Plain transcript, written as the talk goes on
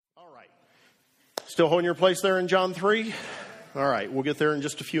Still holding your place there in John 3? All right, we'll get there in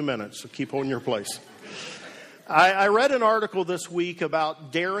just a few minutes, so keep holding your place. I read an article this week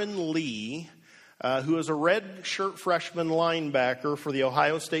about Darren Lee, who is a redshirt freshman linebacker for the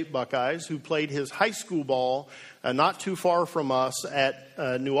Ohio State Buckeyes, who played his high school ball not too far from us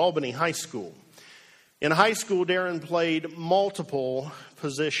at New Albany High School. In high school, Darren played multiple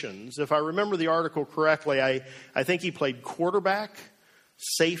positions. If I remember the article correctly, I think he played quarterback,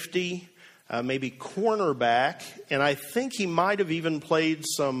 safety, maybe cornerback, and I think he might have even played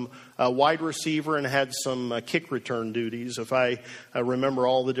some wide receiver and had some kick return duties, if I remember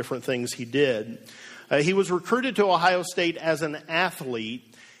all the different things he did. He was recruited to Ohio State as an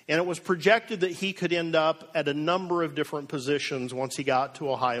athlete, and it was projected that he could end up at a number of different positions once he got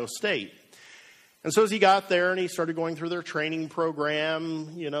to Ohio State. And so as he got there and he started going through their training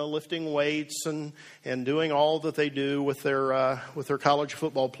program, lifting weights and doing all that they do with their college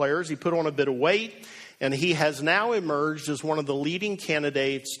football players, he put on a bit of weight, and he has now emerged as one of the leading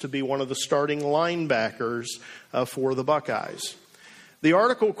candidates to be one of the starting linebackers for the Buckeyes. The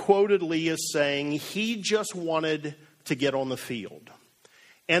article quoted Lee as saying he just wanted to get on the field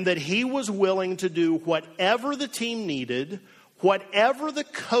and that he was willing to do whatever the team needed, whatever the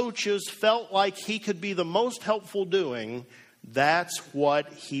coaches felt like he could be the most helpful doing. That's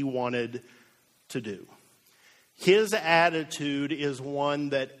what he wanted to do. His attitude is one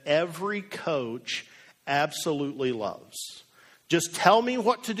that every coach absolutely loves. Just tell me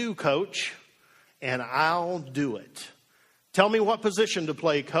what to do, coach, and I'll do it. Tell me what position to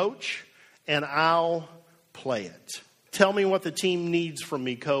play, coach, and I'll play it. Tell me what the team needs from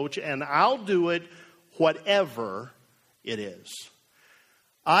me, coach, and I'll do it, whatever it is.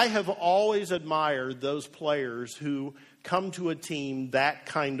 I have always admired those players who come to a team that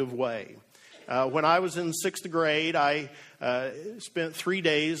kind of way. When I was in sixth grade, I spent 3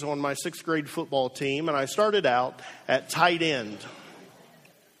 days on my sixth grade football team, and I started out at tight end.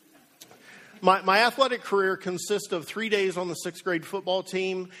 My athletic career consists of 3 days on the sixth grade football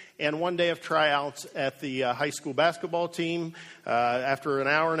team and 1 day of tryouts at the high school basketball team. After an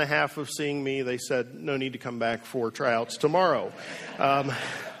hour and a half of seeing me, they said, no need to come back for tryouts tomorrow.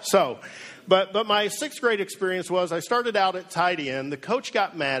 But my sixth grade experience was I started out at tight end. The coach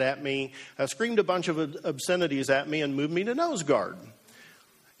got mad at me, screamed a bunch of obscenities at me, and moved me to nose guard.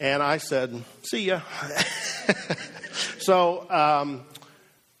 And I said, see ya.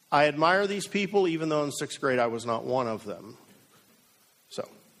 I admire these people, even though in sixth grade I was not one of them. So,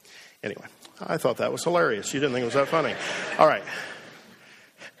 anyway, I thought that was hilarious. You didn't think it was that funny. All right.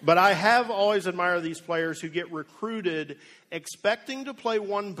 But I have always admired these players who get recruited expecting to play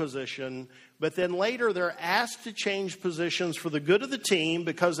one position, but then later they're asked to change positions for the good of the team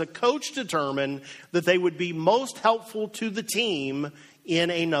because a coach determined that they would be most helpful to the team in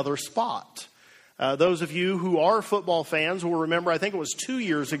another spot. Those of you who are football fans will remember, I think it was 2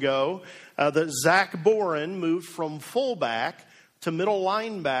 years ago, that Zach Boren moved from fullback to middle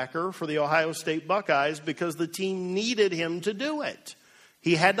linebacker for the Ohio State Buckeyes because the team needed him to do it.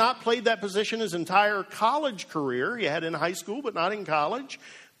 He had not played that position his entire college career. He had in high school, but not in college.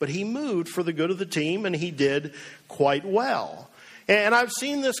 But he moved for the good of the team, and he did quite well. And I've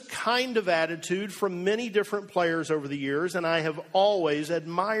seen this kind of attitude from many different players over the years, and I have always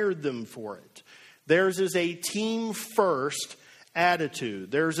admired them for it. Theirs is a team-first attitude.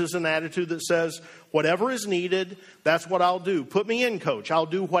 Theirs is an attitude that says, whatever is needed, that's what I'll do. Put me in, coach. I'll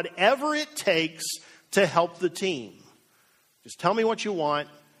do whatever it takes to help the team. Just tell me what you want.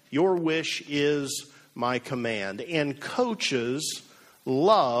 Your wish is my command. And coaches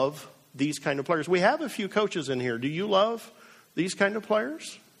love these kind of players. We have a few coaches in here. Do you love these kind of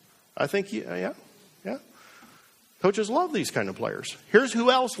players? I think, yeah. Coaches love these kind of players. Here's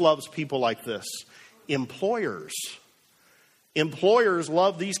who else loves people like this. Employers. Employers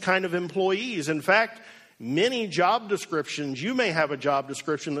love these kind of employees. In fact, many job descriptions, you may have a job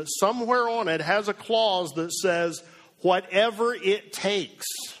description that somewhere on it has a clause that says, whatever it takes.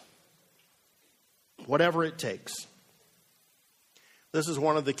 Whatever it takes. This is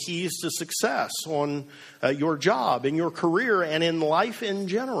one of the keys to success on your job, in your career, and in life in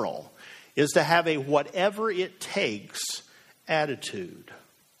general, is to have a whatever it takes attitude.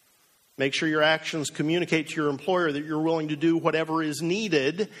 Make sure your actions communicate to your employer that you're willing to do whatever is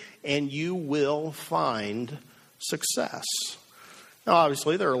needed, and you will find success. Now,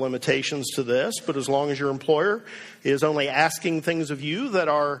 obviously, there are limitations to this, but as long as your employer is only asking things of you that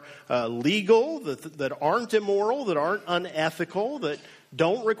are legal, that aren't immoral, that aren't unethical, that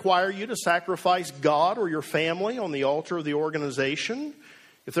don't require you to sacrifice God or your family on the altar of the organization,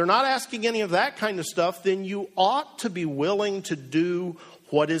 if they're not asking any of that kind of stuff, then you ought to be willing to do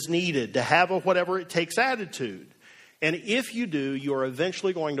what is needed, to have a whatever it takes attitude. And if you do, you're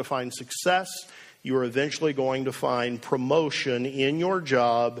eventually going to find success. You're eventually going to find promotion in your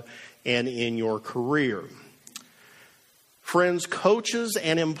job and in your career. Friends, coaches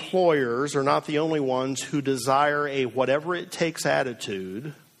and employers are not the only ones who desire a whatever it takes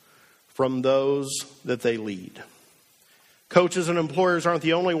attitude from those that they lead. Coaches and employers aren't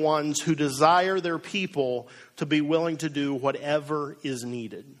the only ones who desire their people to be willing to do whatever is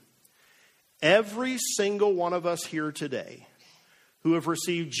needed. Every single one of us here today who have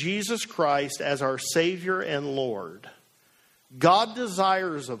received Jesus Christ as our Savior and Lord, God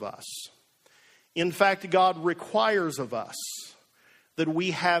desires of us. In fact, God requires of us that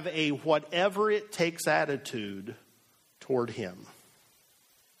we have a whatever it takes attitude toward Him.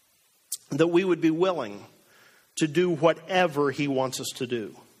 That we would be willing to do whatever He wants us to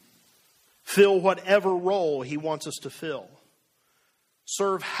do. Fill whatever role He wants us to fill.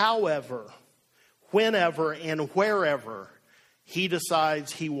 Serve however, whenever, and wherever He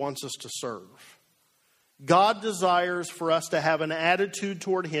decides He wants us to serve. God desires for us to have an attitude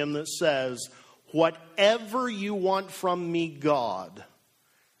toward Him that says, whatever you want from me, God,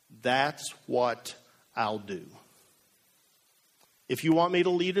 that's what I'll do. If you want me to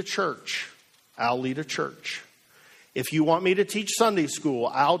lead a church, I'll lead a church. If you want me to teach Sunday school,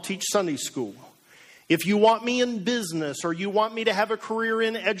 I'll teach Sunday school. If you want me in business or you want me to have a career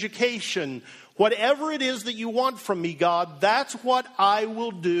in education, whatever it is that you want from me, God, that's what I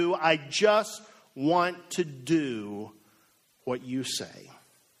will do. I just want to do what you say.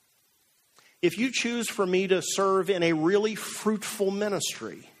 If you choose for me to serve in a really fruitful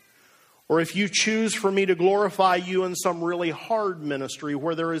ministry, or if you choose for me to glorify you in some really hard ministry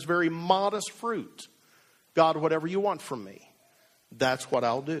where there is very modest fruit, God, whatever you want from me, that's what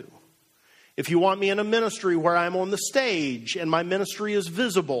I'll do. If you want me in a ministry where I'm on the stage and my ministry is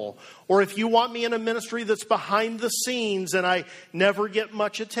visible, or if you want me in a ministry that's behind the scenes and I never get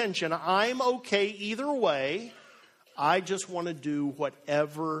much attention, I'm okay either way. I just want to do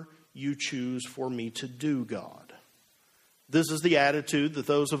whatever you choose for me to do, God. This is the attitude that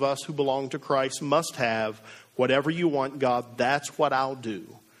those of us who belong to Christ must have. Whatever you want, God, that's what I'll do.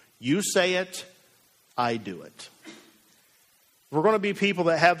 You say it, I do it. If we're going to be people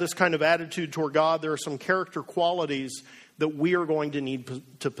that have this kind of attitude toward God, there are some character qualities that we are going to need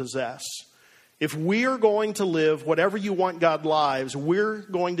to possess. If we are going to live whatever you want God lives, we're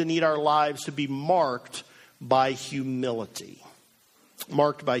going to need our lives to be marked by humility.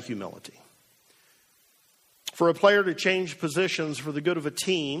 Marked by humility. For a player to change positions for the good of a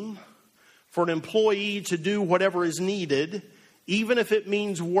team, for an employee to do whatever is needed, even if it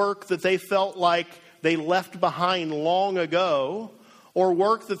means work that they felt like they left behind long ago, or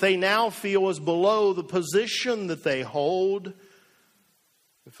work that they now feel is below the position that they hold.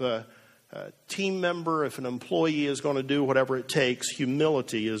 If a team member, if an employee is going to do whatever it takes,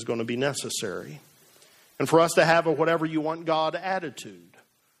 humility is going to be necessary. And for us to have a whatever you want God attitude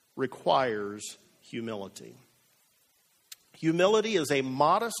requires humility. Humility is a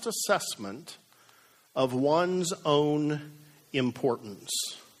modest assessment of one's own importance.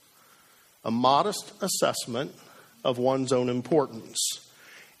 A modest assessment of one's own importance.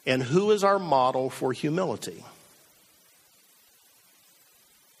 And who is our model for humility?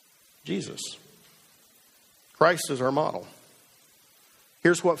 Jesus. Christ is our model.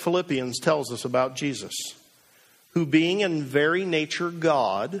 Here's what Philippians tells us about Jesus. Who being in very nature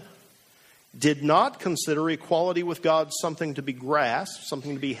God, did not consider equality with God something to be grasped,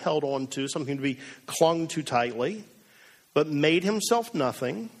 something to be held on to, something to be clung to tightly, but made himself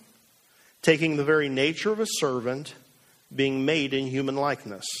nothing, taking the very nature of a servant, being made in human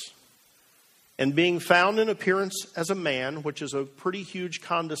likeness. And being found in appearance as a man, which is a pretty huge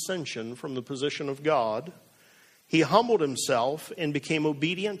condescension from the position of God, he humbled himself and became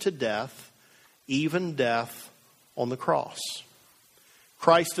obedient to death, even death on the cross.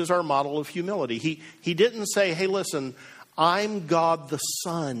 Christ is our model of humility. He didn't say, hey, listen, I'm God the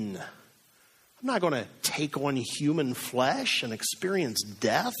Son. I'm not going to take on human flesh and experience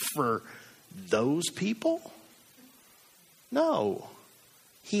death for those people. No.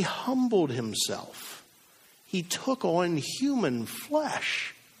 He humbled himself. He took on human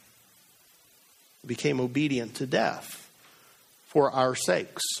flesh. Became obedient to death for our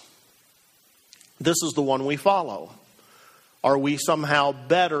sakes. This is the one we follow. Are we somehow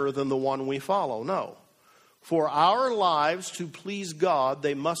better than the one we follow? No. For our lives to please God,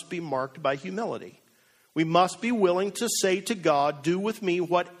 they must be marked by humility. We must be willing to say to God, do with me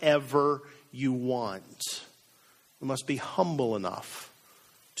whatever you want. We must be humble enough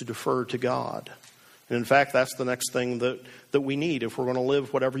to defer to God. And in fact, that's the next thing that we need. If we're going to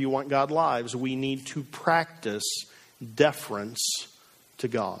live whatever you want God lives, we need to practice deference to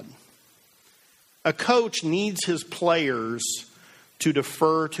God. A coach needs his players to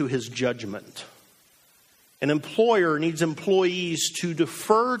defer to his judgment. An employer needs employees to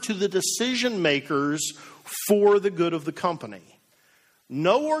defer to the decision makers for the good of the company.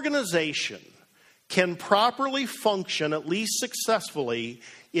 No organization can properly function, at least successfully,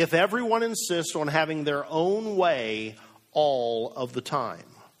 if everyone insists on having their own way all of the time.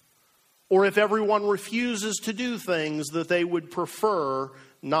 Or if everyone refuses to do things that they would prefer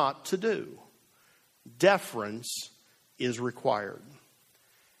not to do. Deference is required.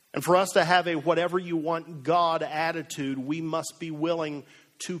 And for us to have a whatever you want God attitude, we must be willing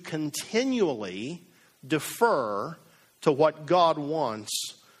to continually defer to what God wants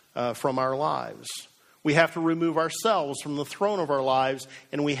from our lives. We have to remove ourselves from the throne of our lives,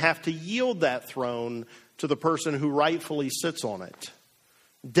 and we have to yield that throne to the person who rightfully sits on it.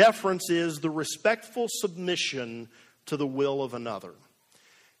 Deference is the respectful submission to the will of another.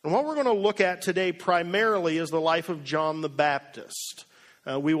 And what we're going to look at today primarily is the life of John the Baptist.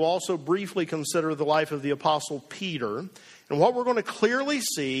 We will also briefly consider the life of the Apostle Peter. And what we're going to clearly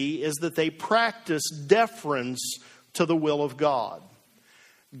see is that they practiced deference to the will of God.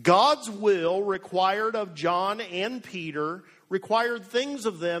 God's will required of John and Peter required things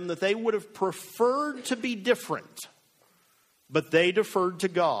of them that they would have preferred to be different. But they deferred to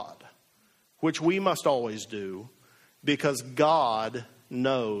God, which we must always do, because God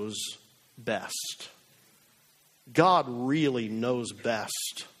knows best. God really knows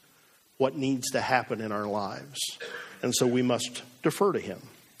best what needs to happen in our lives. And so we must defer to Him.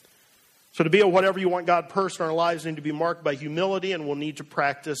 So to be a whatever you want God person, our lives need to be marked by humility, and we'll need to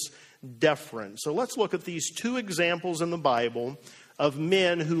practice deference. So let's look at these two examples in the Bible of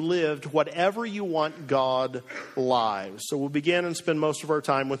men who lived whatever you want God lives. So we'll begin and spend most of our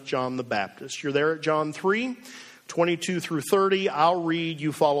time with John the Baptist. You're there at John 3, 22 through 30. I'll read,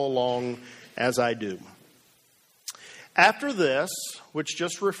 you follow along as I do. After this, which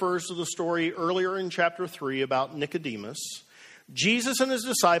just refers to the story earlier in chapter 3 about Nicodemus, Jesus and his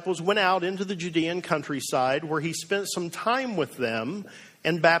disciples went out into the Judean countryside, where he spent some time with them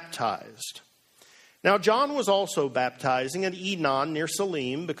and baptized. Now John was also baptizing at Enon near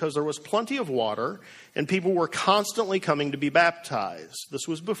Salim, because there was plenty of water and people were constantly coming to be baptized. This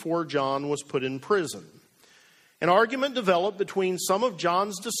was before John was put in prison. An argument developed between some of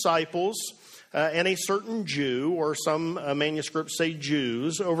John's disciples and a certain Jew, or some manuscripts say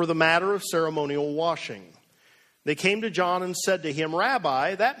Jews, over the matter of ceremonial washing. They came to John and said to him,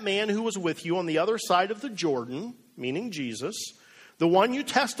 "Rabbi, that man who was with you on the other side of the Jordan," meaning Jesus, "the one you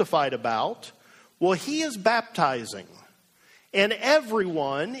testified about, well, he is baptizing, and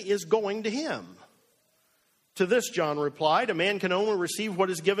everyone is going to him." To this John replied, "A man can only receive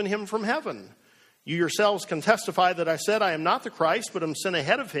what is given him from heaven. You yourselves can testify that I said I am not the Christ, but am sent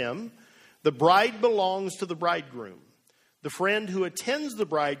ahead of him. The bride belongs to the bridegroom. The friend who attends the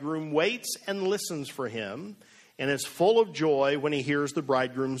bridegroom waits and listens for him, and is full of joy when he hears the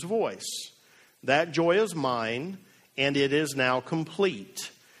bridegroom's voice. That joy is mine, and it is now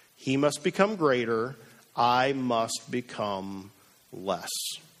complete. He must become greater, I must become less."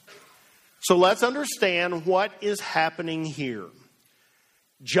 So let's understand what is happening here.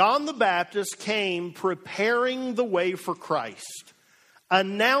 John the Baptist came preparing the way for Christ,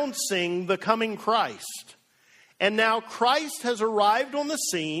 announcing the coming Christ. And now Christ has arrived on the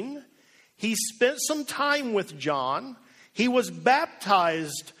scene. He spent some time with John. He was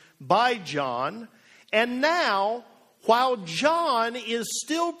baptized by John. And now, while John is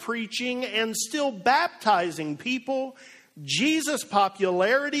still preaching and still baptizing people, Jesus'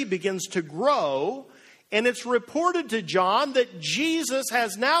 popularity begins to grow. And it's reported to John that Jesus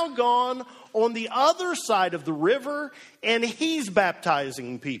has now gone on the other side of the river, and he's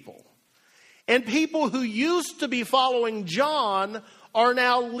baptizing people. And people who used to be following John are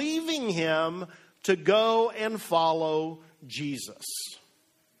now leaving him to go and follow Jesus.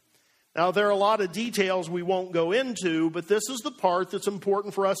 Now, there are a lot of details we won't go into, but this is the part that's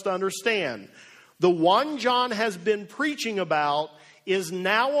important for us to understand. The one John has been preaching about is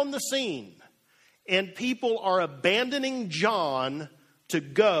now on the scene, and people are abandoning John to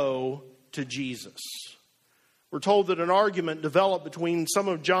go to Jesus. We're told that an argument developed between some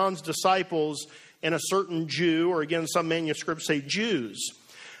of John's disciples and a certain Jew, or again, some manuscripts say Jews.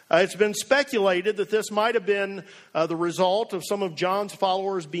 It's been speculated that this might have been the result of some of John's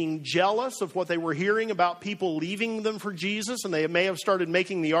followers being jealous of what they were hearing about people leaving them for Jesus, and they may have started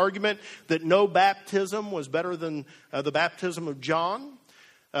making the argument that no baptism was better than the baptism of John.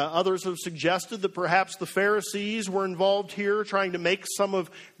 Others have suggested that perhaps the Pharisees were involved here, trying to make some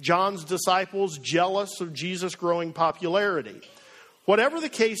of John's disciples jealous of Jesus' growing popularity. Whatever the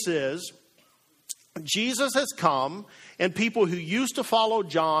case is, Jesus has come, and people who used to follow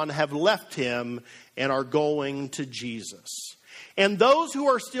John have left him and are going to Jesus. And those who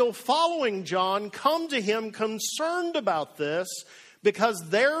are still following John come to him concerned about this because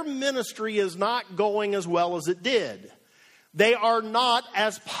their ministry is not going as well as it did. They are not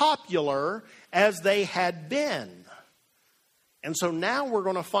as popular as they had been. And so now we're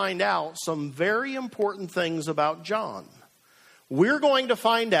going to find out some very important things about John. We're going to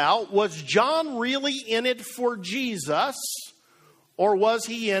find out, was John really in it for Jesus, or was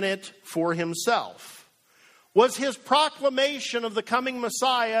he in it for himself? Was his proclamation of the coming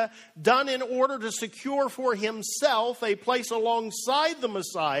Messiah done in order to secure for himself a place alongside the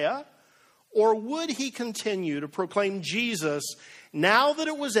Messiah, or would he continue to proclaim Jesus now that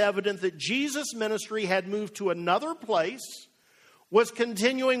it was evident that Jesus' ministry had moved to another place, was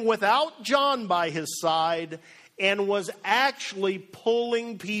continuing without John by his side, and was actually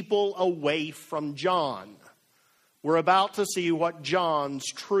pulling people away from John? We're about to see what John's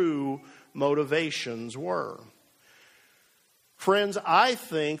true motivations were. Friends, I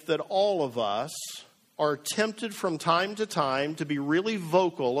think that all of us are tempted from time to time to be really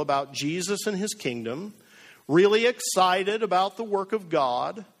vocal about Jesus and his kingdom, really excited about the work of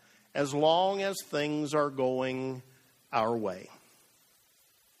God, as long as things are going our way.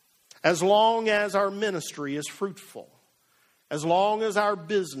 As long as our ministry is fruitful, as long as our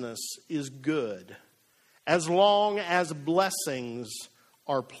business is good, as long as blessings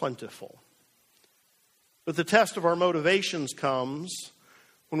are plentiful. But the test of our motivations comes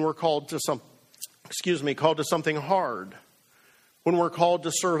when we're called to something hard, when we're called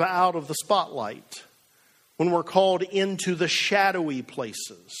to serve out of the spotlight, when we're called into the shadowy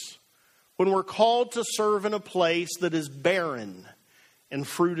places, when we're called to serve in a place that is barren and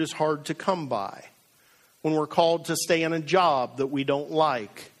fruit is hard to come by, when we're called to stay in a job that we don't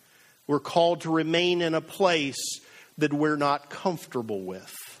like, we're called to remain in a place that we're not comfortable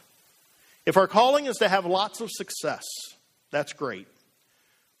with. If our calling is to have lots of success, that's great.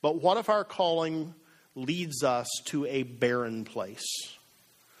 But what if our calling leads us to a barren place?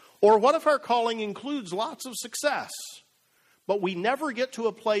 Or what if our calling includes lots of success, but we never get to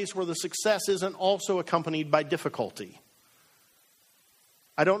a place where the success isn't also accompanied by difficulty?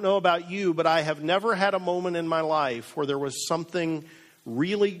 I don't know about you, but I have never had a moment in my life where there was something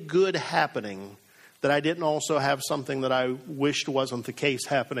really good happening that I didn't also have something that I wished wasn't the case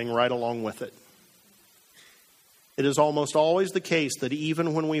happening right along with it. It is almost always the case that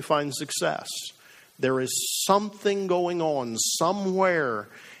even when we find success, there is something going on somewhere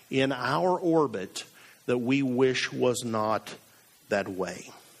in our orbit that we wish was not that way.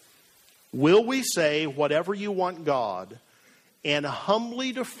 Will we say, whatever you want, God, and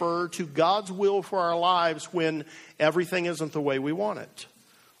humbly defer to God's will for our lives when everything isn't the way we want it?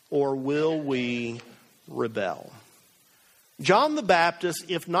 Or will we rebel? John the Baptist,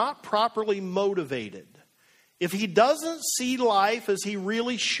 if not properly motivated, if he doesn't see life as he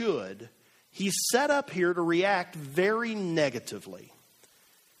really should, he's set up here to react very negatively.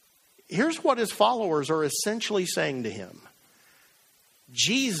 Here's what his followers are essentially saying to him.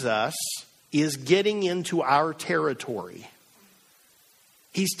 Jesus is getting into our territory.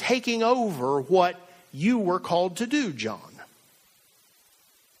 He's taking over what you were called to do, John.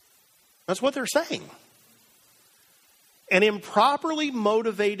 That's what they're saying. An improperly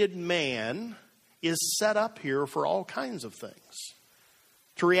motivated man is set up here for all kinds of things.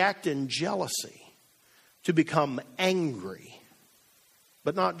 To react in jealousy, to become angry,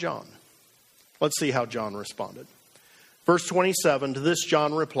 but not John. Let's see how John responded. Verse 27, to this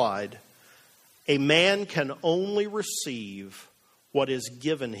John replied, "A man can only receive what is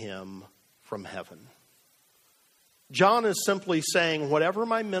given him from heaven." John is simply saying, whatever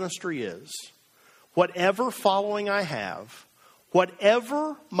my ministry is, whatever following I have,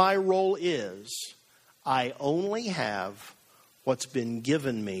 whatever my role is, I only have what's been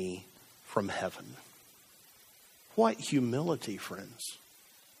given me from heaven. What humility, friends.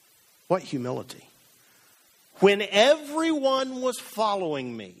 What humility. When everyone was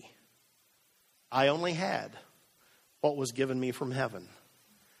following me, I only had what was given me from heaven.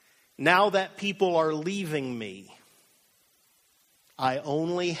 Now that people are leaving me, I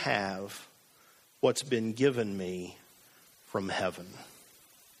only have what's been given me from heaven.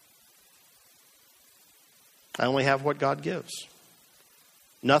 I only have what God gives.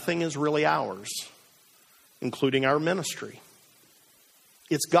 Nothing is really ours, including our ministry.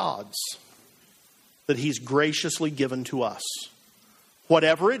 It's God's that He's graciously given to us.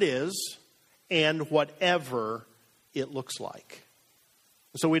 whatever it is and whatever it looks like.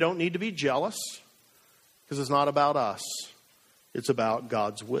 So we don't need to be jealous, because it's not about us. It's about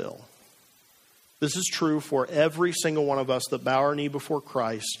God's will. This is true for every single one of us that bow our knee before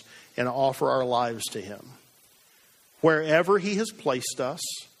Christ and offer our lives to Him. Wherever He has placed us,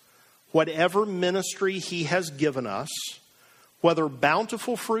 whatever ministry He has given us, whether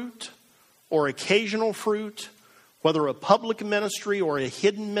bountiful fruit or occasional fruit, whether a public ministry or a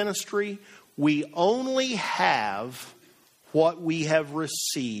hidden ministry, we only have what we have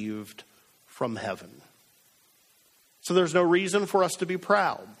received from heaven. So there's no reason for us to be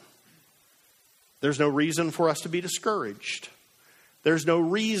proud. There's no reason for us to be discouraged. There's no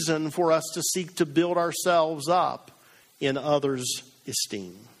reason for us to seek to build ourselves up in others'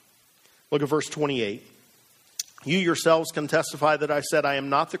 esteem. Look at verse 28. You yourselves can testify that I said I am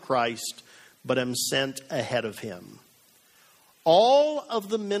not the Christ, but am sent ahead of Him. All of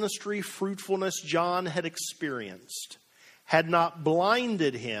the ministry fruitfulness John had experienced had not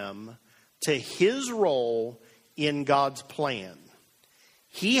blinded him to his role in God's plan.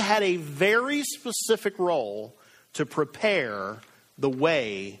 He had a very specific role to prepare the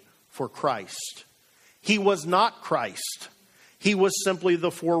way for Christ. He was not Christ. He was simply the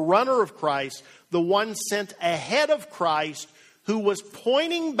forerunner of Christ, the one sent ahead of Christ, who was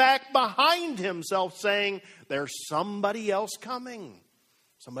pointing back behind himself saying, there's somebody else coming.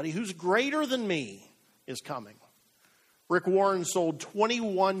 Somebody who's greater than me is coming. Rick Warren sold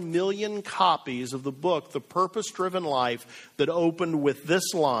 21 million copies of the book, The Purpose-Driven Life, that opened with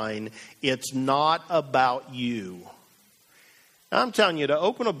this line, it's not about you. Now, I'm telling you, to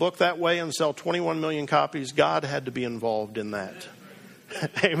open a book that way and sell 21 million copies, God had to be involved in that.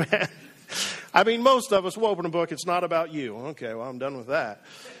 Amen. I mean, most of us will open a book, it's not about you. Okay, well, I'm done with that.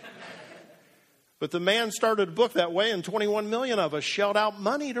 But the man started a book that way, and 21 million of us shelled out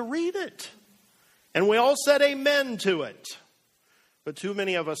money to read it. And we all said amen to it. But too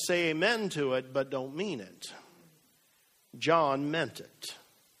many of us say amen to it, but don't mean it. John meant it.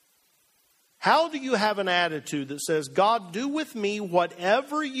 How do you have an attitude that says, God, do with me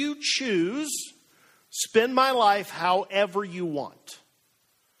whatever you choose, spend my life however you want?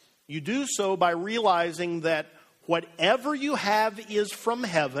 You do so by realizing that whatever you have is from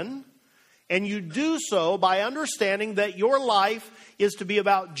heaven, and you do so by understanding that your life is to be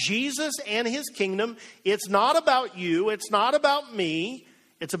about Jesus and His kingdom. It's not about you. It's not about me.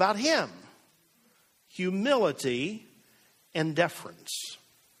 It's about Him. Humility and deference.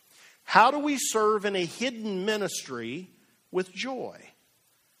 How do we serve in a hidden ministry with joy?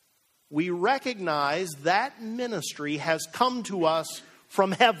 We recognize that ministry has come to us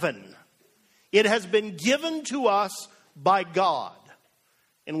from heaven. It has been given to us by God.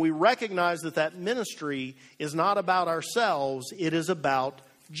 And we recognize that that ministry is not about ourselves, it is about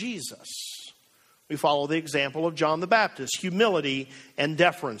Jesus. We follow the example of John the Baptist, humility and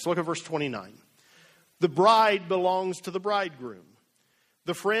deference. Look at verse 29. The bride belongs to the bridegroom.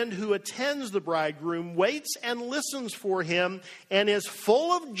 The friend who attends the bridegroom waits and listens for him and is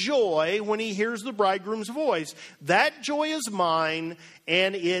full of joy when he hears the bridegroom's voice. That joy is mine,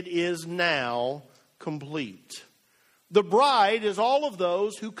 and it is now complete. The bride is all of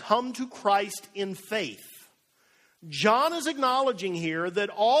those who come to Christ in faith. John is acknowledging here that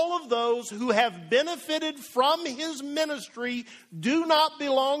all of those who have benefited from his ministry do not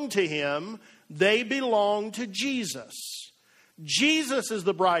belong to him. They belong to Jesus. Jesus is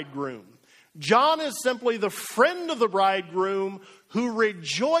the bridegroom. John is simply the friend of the bridegroom who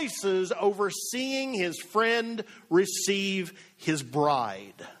rejoices over seeing his friend receive his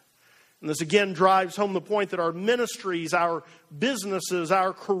bride. And this again drives home the point that our ministries, our businesses,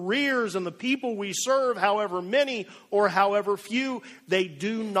 our careers, and the people we serve, however many or however few, they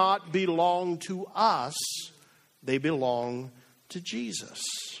do not belong to us. They belong to Jesus.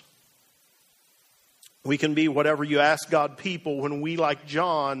 We can be whatever you ask God people when we, like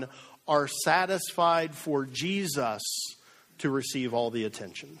John, are satisfied for Jesus to receive all the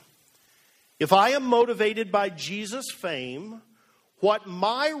attention. If I am motivated by Jesus' fame, what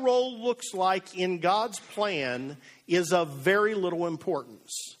my role looks like in God's plan is of very little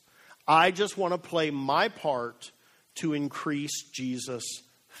importance. I just want to play my part to increase Jesus'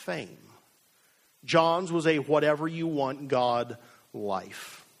 fame. John's was a whatever you want God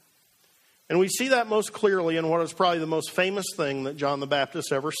life. And we see that most clearly in what is probably the most famous thing that John the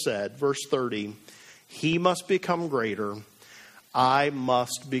Baptist ever said. Verse 30, he must become greater, I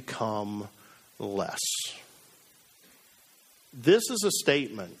must become less. This is a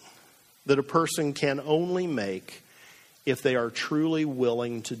statement that a person can only make if they are truly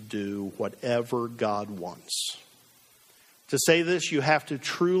willing to do whatever God wants. To say this, you have to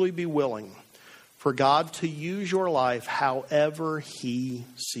truly be willing for God to use your life however He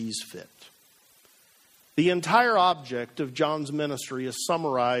sees fit. The entire object of John's ministry is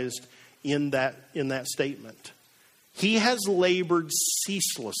summarized in that statement. He has labored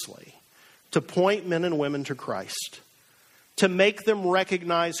ceaselessly to point men and women to Christ, to make them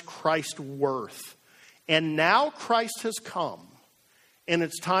recognize Christ's worth. And now Christ has come, and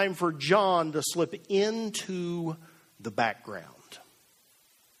it's time for John to slip into the background.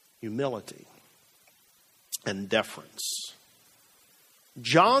 Humility and deference.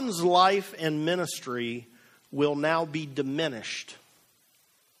 John's life and ministry will now be diminished,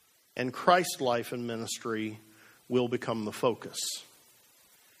 and Christ's life and ministry will become the focus.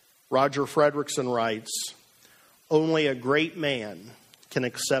 Roger Fredrickson writes, "Only a great man can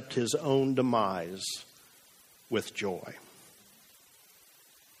accept his own demise with joy."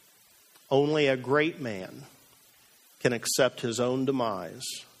 Only a great man can accept his own demise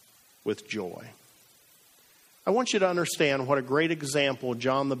with joy. I want you to understand what a great example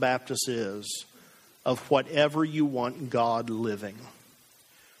John the Baptist is of whatever you want God living.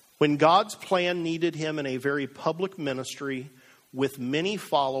 When God's plan needed him in a very public ministry with many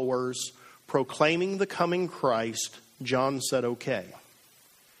followers proclaiming the coming Christ, John said okay.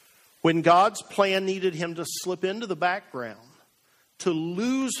 When God's plan needed him to slip into the background, to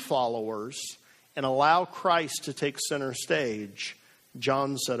lose followers and allow Christ to take center stage,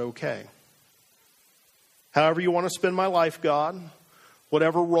 John said okay. However you want to spend my life, God,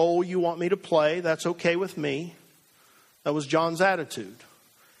 whatever role you want me to play, that's okay with me. That was John's attitude.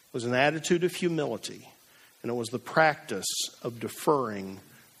 It was an attitude of humility, and it was the practice of deferring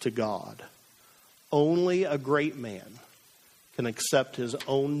to God. Only a great man can accept his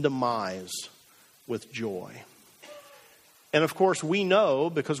own demise with joy. And of course, we know,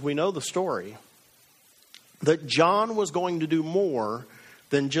 because we know the story, that John was going to do more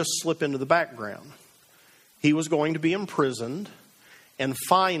than just slip into the background. He was going to be imprisoned, and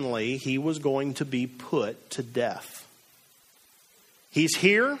finally, he was going to be put to death. He's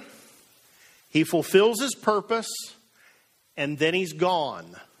here, he fulfills his purpose, and then he's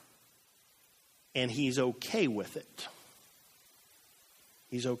gone. And he's okay with it.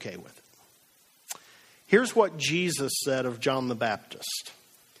 He's okay with it. Here's what Jesus said of John the Baptist.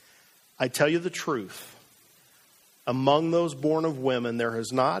 I tell you the truth. Among those born of women, there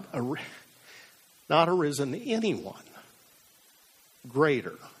has not arisen anyone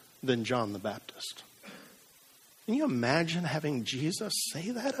greater than John the Baptist. Can you imagine having Jesus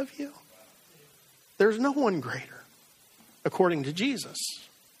say that of you? There's no one greater, according to Jesus.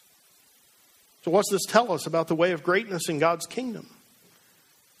 So what's this tell us about the way of greatness in God's kingdom?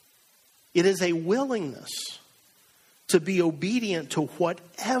 It is a willingness to be obedient to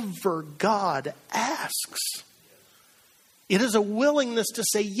whatever God asks. It is a willingness to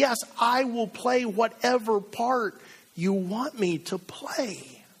say, yes, I will play whatever part you want me to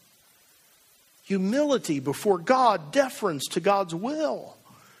play. Humility before God, deference to God's will.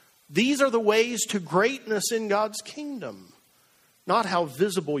 These are the ways to greatness in God's kingdom. Not how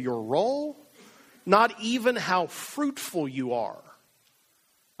visible your role, not even how fruitful you are,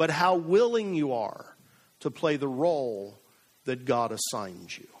 but how willing you are to play the role that God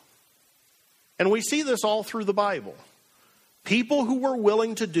assigns you. And we see this all through the Bible. People who were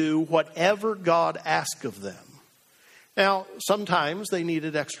willing to do whatever God asked of them. Now, sometimes they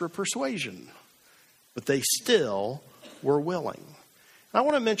needed extra persuasion, but they still were willing. And I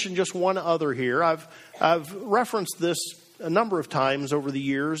want to mention just one other here. I've referenced this a number of times over the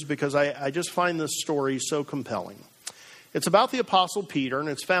years because I just find this story so compelling. It's about the Apostle Peter, and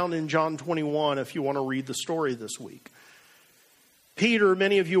it's found in John 21 if you want to read the story this week. Peter,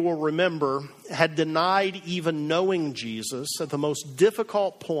 many of you will remember, had denied even knowing Jesus at the most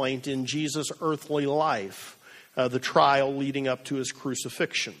difficult point in Jesus' earthly life, the trial leading up to his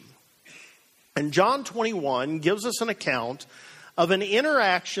crucifixion. And John 21 gives us an account of an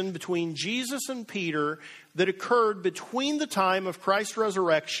interaction between Jesus and Peter that occurred between the time of Christ's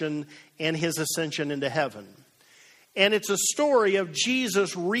resurrection and his ascension into heaven. And it's a story of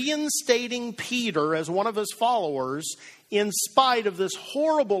Jesus reinstating Peter as one of his followers in spite of this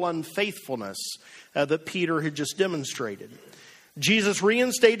horrible unfaithfulness that Peter had just demonstrated. Jesus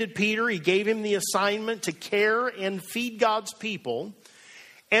reinstated Peter. He gave him the assignment to care and feed God's people.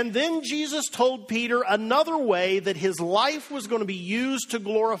 And then Jesus told Peter another way that his life was going to be used to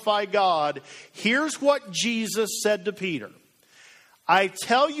glorify God. Here's what Jesus said to Peter. I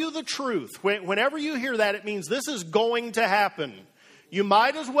tell you the truth. Whenever you hear that, it means this is going to happen. You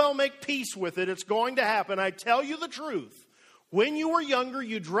might as well make peace with it. It's going to happen. I tell you the truth. When you were younger,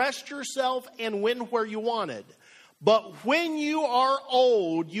 you dressed yourself and went where you wanted. But when you are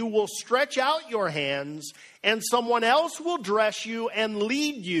old, you will stretch out your hands, and someone else will dress you and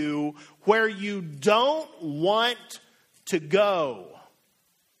lead you where you don't want to go.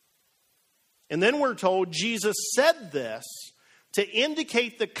 And then we're told Jesus said this to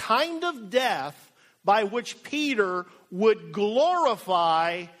indicate the kind of death by which Peter would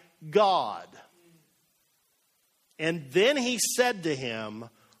glorify God. And then he said to him,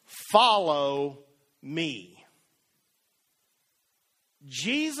 "Follow me."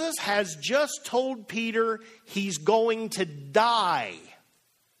 Jesus has just told Peter he's going to die,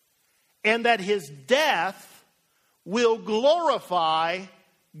 and that his death will glorify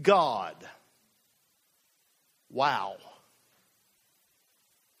God. Wow.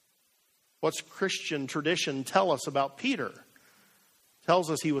 What's Christian tradition tell us about Peter? It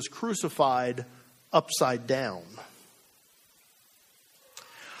tells us he was crucified upside down.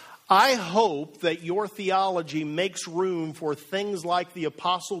 I hope that your theology makes room for things like the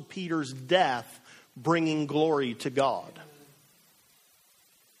Apostle Peter's death bringing glory to God.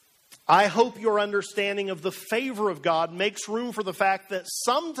 I hope your understanding of the favor of God makes room for the fact that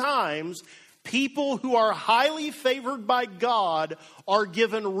sometimes people who are highly favored by God are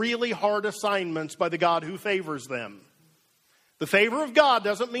given really hard assignments by the God who favors them. The favor of God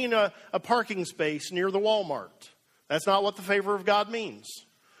doesn't mean a parking space near the Walmart. That's not what the favor of God means.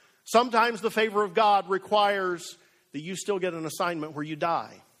 Sometimes the favor of God requires that you still get an assignment where you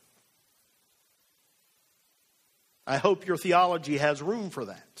die. I hope your theology has room for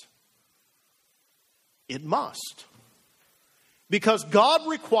that. It must. Because God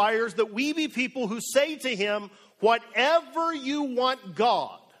requires that we be people who say to Him, "Whatever you want,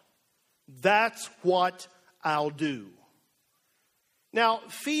 God, that's what I'll do." Now,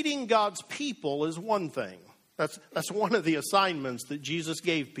 feeding God's people is one thing. That's one of the assignments that Jesus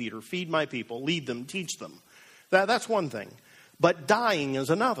gave Peter. Feed my people, lead them, teach them. That's one thing. But dying is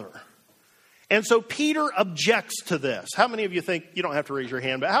another. And so Peter objects to this. How many of you think, you don't have to raise your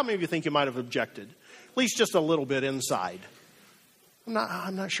hand, but how many of you think you might have objected? At least just a little bit inside.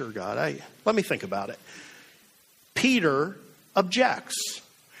 I'm not sure, God. Let me think about it. Peter objects.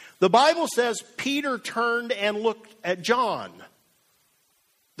 The Bible says Peter turned and looked at John,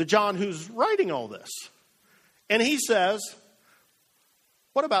 the John who's writing all this. And he says,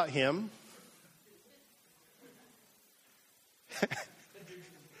 "What about him?"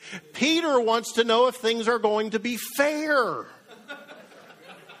 Peter wants to know if things are going to be fair.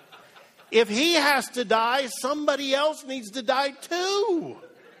 If he has to die, somebody else needs to die too.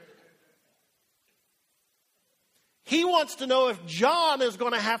 He wants to know if John is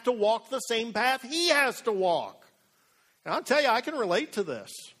going to have to walk the same path he has to walk. And I'll tell you, I can relate to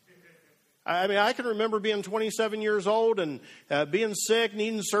this. I mean, I can remember being 27 years old and being sick,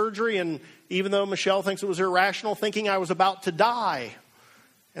 needing surgery, and even though Michelle thinks it was irrational, thinking I was about to die.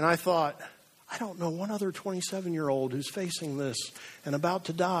 And I thought, I don't know one other 27-year-old who's facing this and about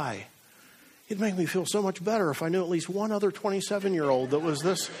to die. It'd make me feel so much better if I knew at least one other 27-year-old that was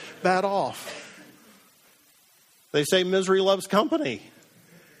this bad off. They say misery loves company.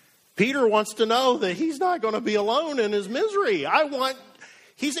 Peter wants to know that he's not going to be alone in his misery.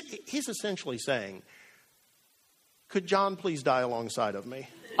 He's essentially saying, could John please die alongside of me?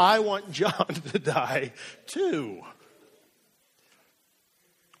 I want John to die too.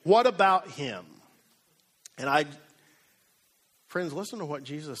 What about him? And friends, listen to what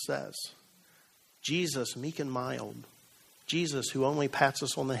Jesus says. Jesus, meek and mild. Jesus, who only pats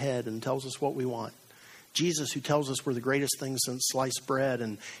us on the head and tells us what we want. Jesus, who tells us we're the greatest thing since sliced bread,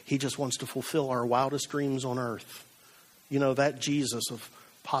 and He just wants to fulfill our wildest dreams on earth. You know, that Jesus of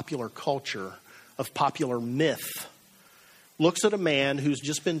popular culture, of popular myth, looks at a man who's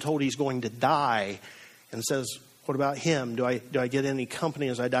just been told he's going to die and says, what about him? Do I get any company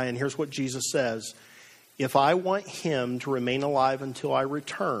as I die? And here's what Jesus says. If I want him to remain alive until I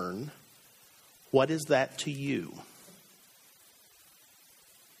return, what is that to you?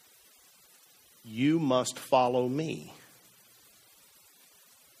 You must follow me.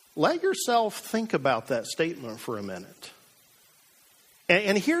 Let yourself think about that statement for a minute.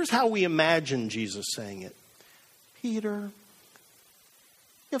 And here's how we imagine Jesus saying it. Peter,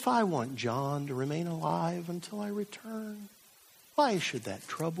 if I want John to remain alive until I return, why should that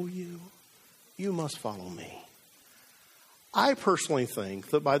trouble you? You must follow me. I personally think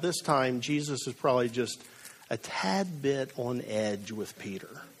that by this time, Jesus is probably just a tad bit on edge with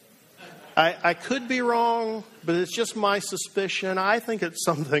Peter. I could be wrong, but it's just my suspicion. I think it's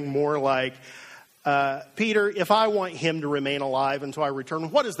something more like, Peter, if I want him to remain alive until I return,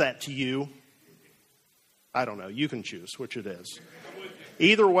 what is that to you? I don't know. You can choose which it is.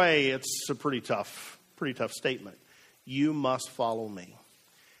 Either way, it's a pretty tough statement. you must follow me.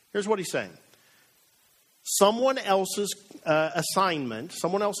 Here's what he's saying. Someone else's assignment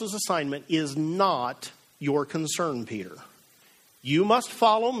is not your concern, Peter. You must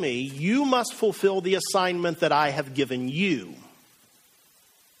follow me. You must fulfill the assignment that I have given you.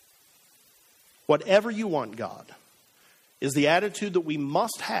 Whatever you want, God, is the attitude that we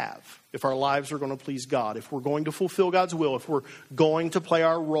must have if our lives are going to please God, if we're going to fulfill God's will, if we're going to play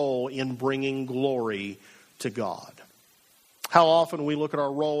our role in bringing glory to God. How often we look at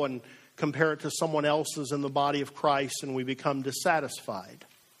our role and compare it to someone else's in the body of Christ and we become dissatisfied.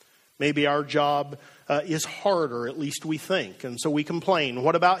 Maybe our job is harder, at least we think. And so we complain,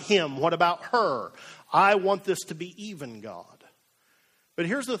 what about him? What about her? I want this to be even, God. But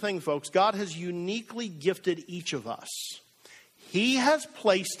here's the thing, folks. God has uniquely gifted each of us. He has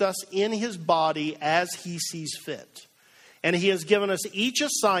placed us in his body as he sees fit. And he has given us each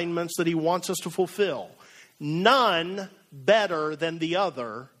assignments that he wants us to fulfill. None better than the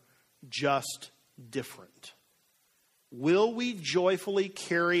other, just different. Will we joyfully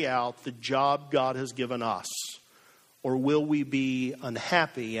carry out the job God has given us? Or will we be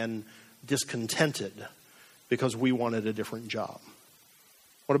unhappy and discontented because we wanted a different job?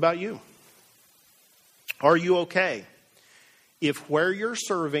 What about you? Are you okay if where you're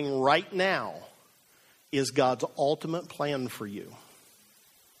serving right now is God's ultimate plan for you?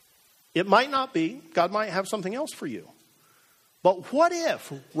 It might not be. God might have something else for you. But what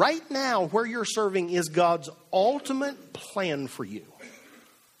if right now where you're serving is God's ultimate plan for you?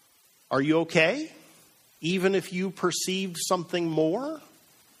 Are you okay? Even if you perceived something more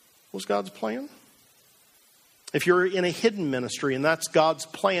was God's plan? If you're in a hidden ministry and that's God's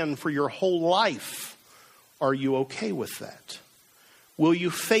plan for your whole life, are you okay with that? Will you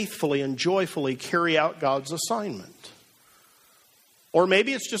faithfully and joyfully carry out God's assignment? Or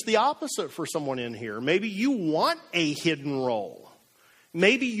maybe it's just the opposite for someone in here. Maybe you want a hidden role.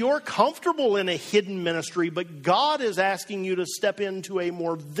 Maybe you're comfortable in a hidden ministry, but God is asking you to step into a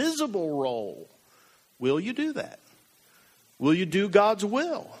more visible role. Will you do that? Will you do God's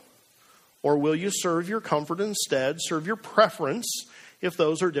will? Or will you serve your comfort instead, serve your preference if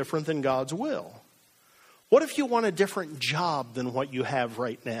those are different than God's will? What if you want a different job than what you have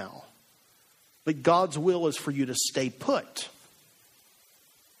right now? But God's will is for you to stay put.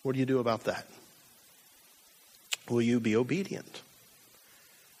 What do you do about that? Will you be obedient?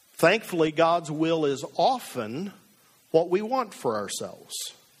 Thankfully, God's will is often what we want for ourselves,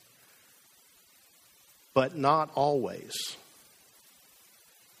 but not always.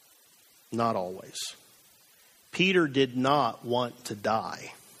 Not always. Peter did not want to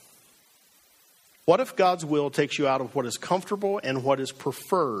die. What if God's will takes you out of what is comfortable and what is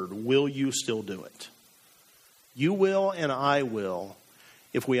preferred? Will you still do it? You will and I will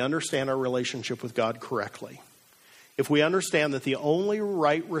if we understand our relationship with God correctly. If we understand that the only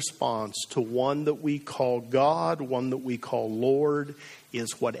right response to one that we call God, one that we call Lord,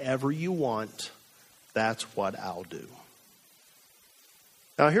 is whatever you want, that's what I'll do.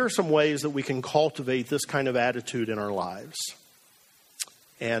 Now, here are some ways that we can cultivate this kind of attitude in our lives.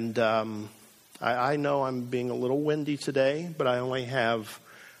 And I know I'm being a little windy today, but I only have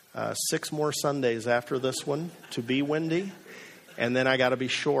 6 more Sundays after this one to be windy. And then I got to be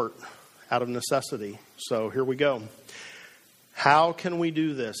short out of necessity. So here we go. How can we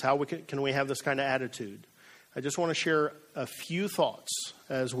do this? How can we have this kind of attitude? I just want to share a few thoughts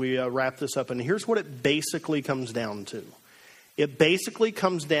as we wrap this up. And here's what it basically comes down to. It basically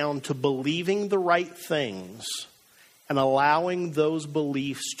comes down to believing the right things and allowing those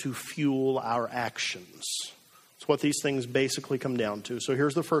beliefs to fuel our actions. That's what these things basically come down to. So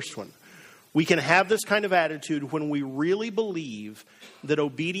here's the first one. We can have this kind of attitude when we really believe that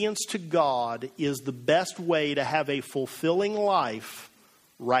obedience to God is the best way to have a fulfilling life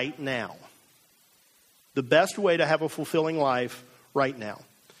right now. The best way to have a fulfilling life right now.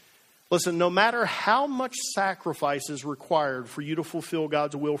 Listen, no matter how much sacrifice is required for you to fulfill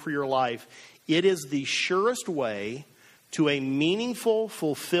God's will for your life, it is the surest way to a meaningful,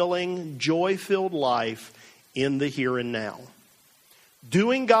 fulfilling, joy-filled life in the here and now.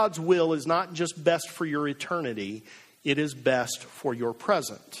 Doing God's will is not just best for your eternity, it is best for your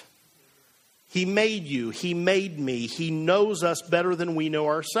present. He made you, He made me, He knows us better than we know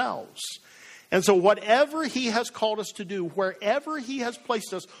ourselves. And so whatever He has called us to do, wherever He has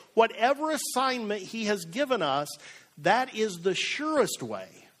placed us, whatever assignment He has given us, that is the surest way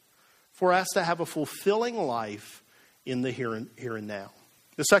for us to have a fulfilling life in the here and now.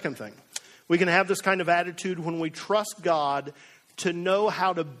 The second thing, we can have this kind of attitude when we trust God to know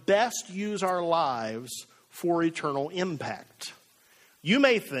how to best use our lives for eternal impact. You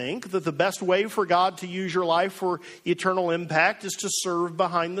may think that the best way for God to use your life for eternal impact is to serve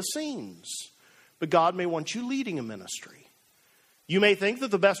behind the scenes. But God may want you leading a ministry. You may think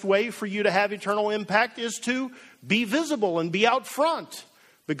that the best way for you to have eternal impact is to be visible and be out front.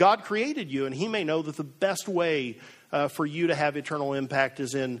 But God created you, and He may know that the best way for you to have eternal impact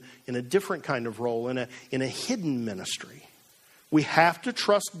is in a different kind of role, in a hidden ministry. We have to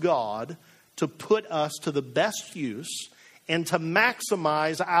trust God to put us to the best use and to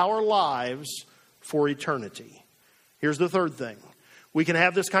maximize our lives for eternity. Here's the third thing. We can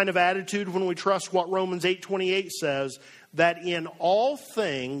have this kind of attitude when we trust what Romans 8:28 says, that in all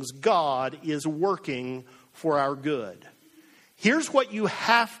things God is working for our good. Here's what you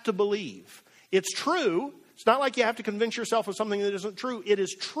have to believe. It's true. It's not like you have to convince yourself of something that isn't true. It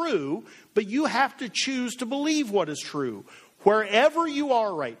is true, but you have to choose to believe what is true. Wherever you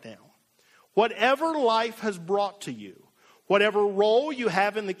are right now, whatever life has brought to you, whatever role you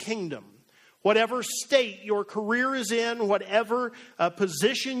have in the kingdom, whatever state your career is in, whatever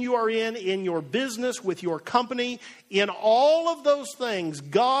position you are in your business, with your company, in all of those things,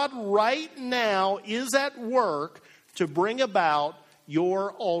 God right now is at work to bring about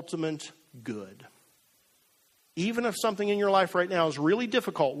your ultimate good. Even if something in your life right now is really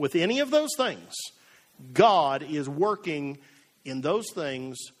difficult with any of those things, God is working in those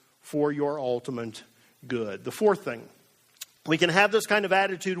things for your ultimate good. The fourth thing, we can have this kind of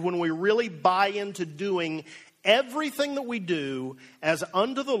attitude when we really buy into doing everything that we do as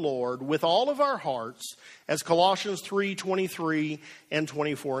unto the Lord with all of our hearts, as Colossians 3:23 and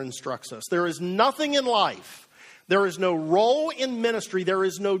 24 instructs us. There is nothing in life, there is no role in ministry, there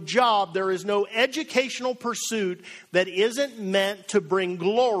is no job, there is no educational pursuit that isn't meant to bring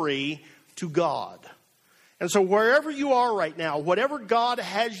glory to God. And so wherever you are right now, whatever God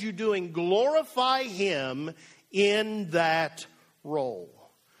has you doing, glorify Him in that role.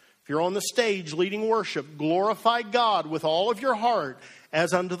 If you're on the stage leading worship, glorify God with all of your heart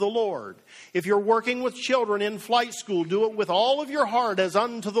as unto the Lord. If you're working with children in flight school, do it with all of your heart as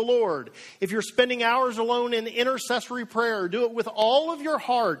unto the Lord. If you're spending hours alone in intercessory prayer, do it with all of your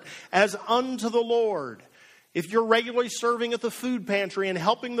heart as unto the Lord. If you're regularly serving at the food pantry and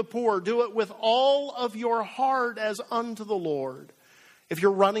helping the poor, do it with all of your heart as unto the Lord. If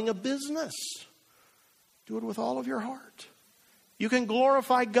you're running a business, do it with all of your heart. You can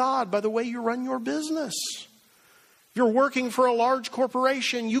glorify God by the way you run your business. If you're working for a large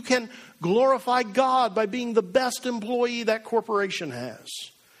corporation, you can glorify God by being the best employee that corporation has.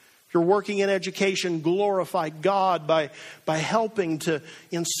 If you're working in education, glorify God by helping to,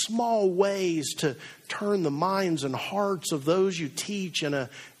 in small ways, to turn the minds and hearts of those you teach in a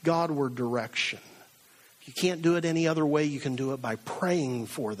Godward direction. If you can't do it any other way, you can do it by praying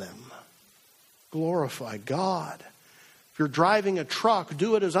for them. Glorify God. If you're driving a truck,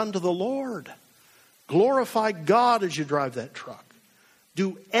 do it as unto the Lord. Glorify God as you drive that truck.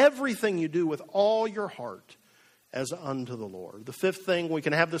 Do everything you do with all your heart as unto the Lord. The fifth thing, we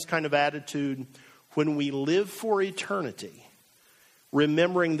can have this kind of attitude when we live for eternity,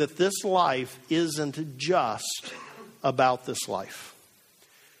 remembering that this life isn't just about this life.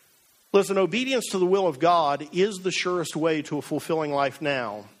 Listen, obedience to the will of God is the surest way to a fulfilling life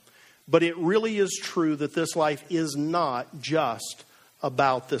now. But it really is true that this life is not just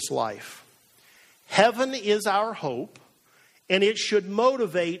about this life. Heaven is our hope, and it should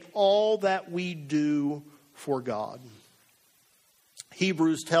motivate all that we do for God.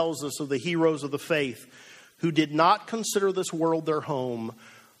 Hebrews tells us of the heroes of the faith who did not consider this world their home,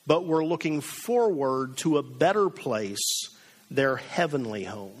 but were looking forward to a better place, their heavenly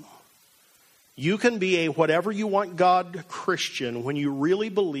home. You can be a whatever you want God Christian when you really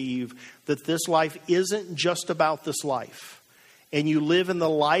believe that this life isn't just about this life. And you live in the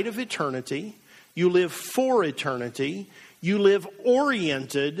light of eternity. You live for eternity. You live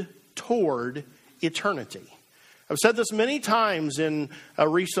oriented toward eternity. I've said this many times in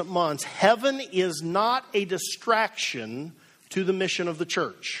recent months. Heaven is not a distraction to the mission of the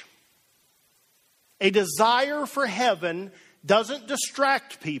church. A desire for heaven doesn't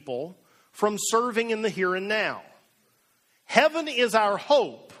distract people from serving in the here and now. Heaven is our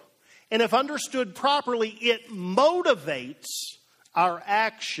hope, and if understood properly, it motivates our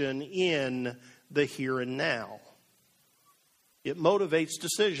action in the here and now. It motivates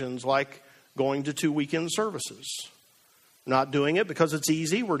decisions like going to 2 weekend services. We're not doing it because it's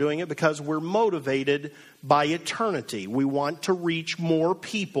easy. We're doing it because we're motivated by eternity. We want to reach more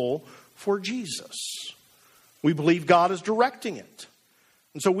people for Jesus. We believe God is directing it.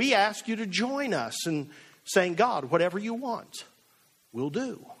 And so we ask you to join us in saying, God, whatever you want, we'll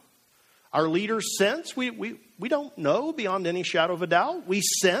do. Our leaders sense, we don't know beyond any shadow of a doubt. We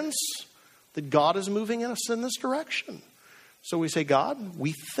sense that God is moving us in this direction. So we say, God,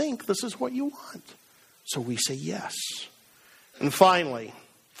 we think this is what you want. So we say yes. And finally,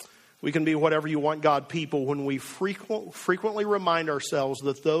 we can be whatever you want God people when we frequently remind ourselves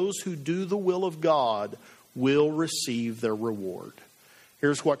that those who do the will of God will receive their reward.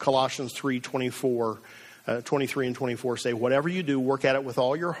 Here's what Colossians 3:23 and 24 say, whatever you do, work at it with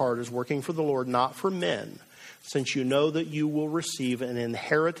all your heart as working for the Lord, not for men, since you know that you will receive an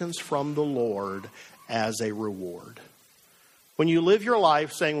inheritance from the Lord as a reward. When you live your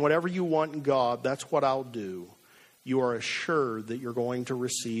life saying, whatever you want God, that's what I'll do, you are assured that you're going to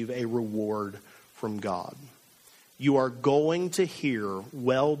receive a reward from God. You are going to hear,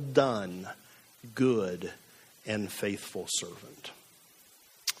 well done, good and faithful servant.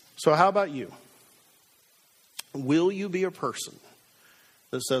 So how about you? Will you be a person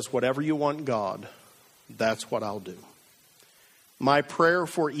that says, whatever you want God, that's what I'll do? My prayer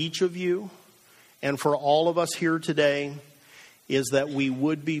for each of you and for all of us here today is that we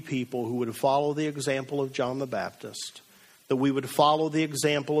would be people who would follow the example of John the Baptist, that we would follow the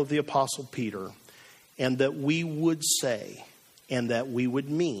example of the Apostle Peter, and that we would say, and that we would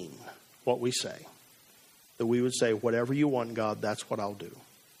mean what we say. That we would say, whatever you want, God, that's what I'll do.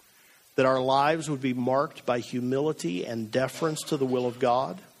 That our lives would be marked by humility and deference to the will of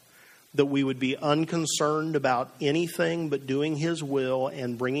God. That we would be unconcerned about anything but doing His will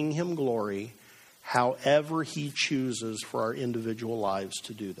and bringing Him glory, however He chooses for our individual lives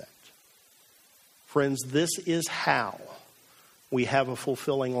to do that. Friends, this is how we have a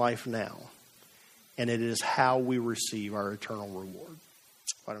fulfilling life now. And it is how we receive our eternal reward.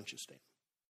 Why don't you stand?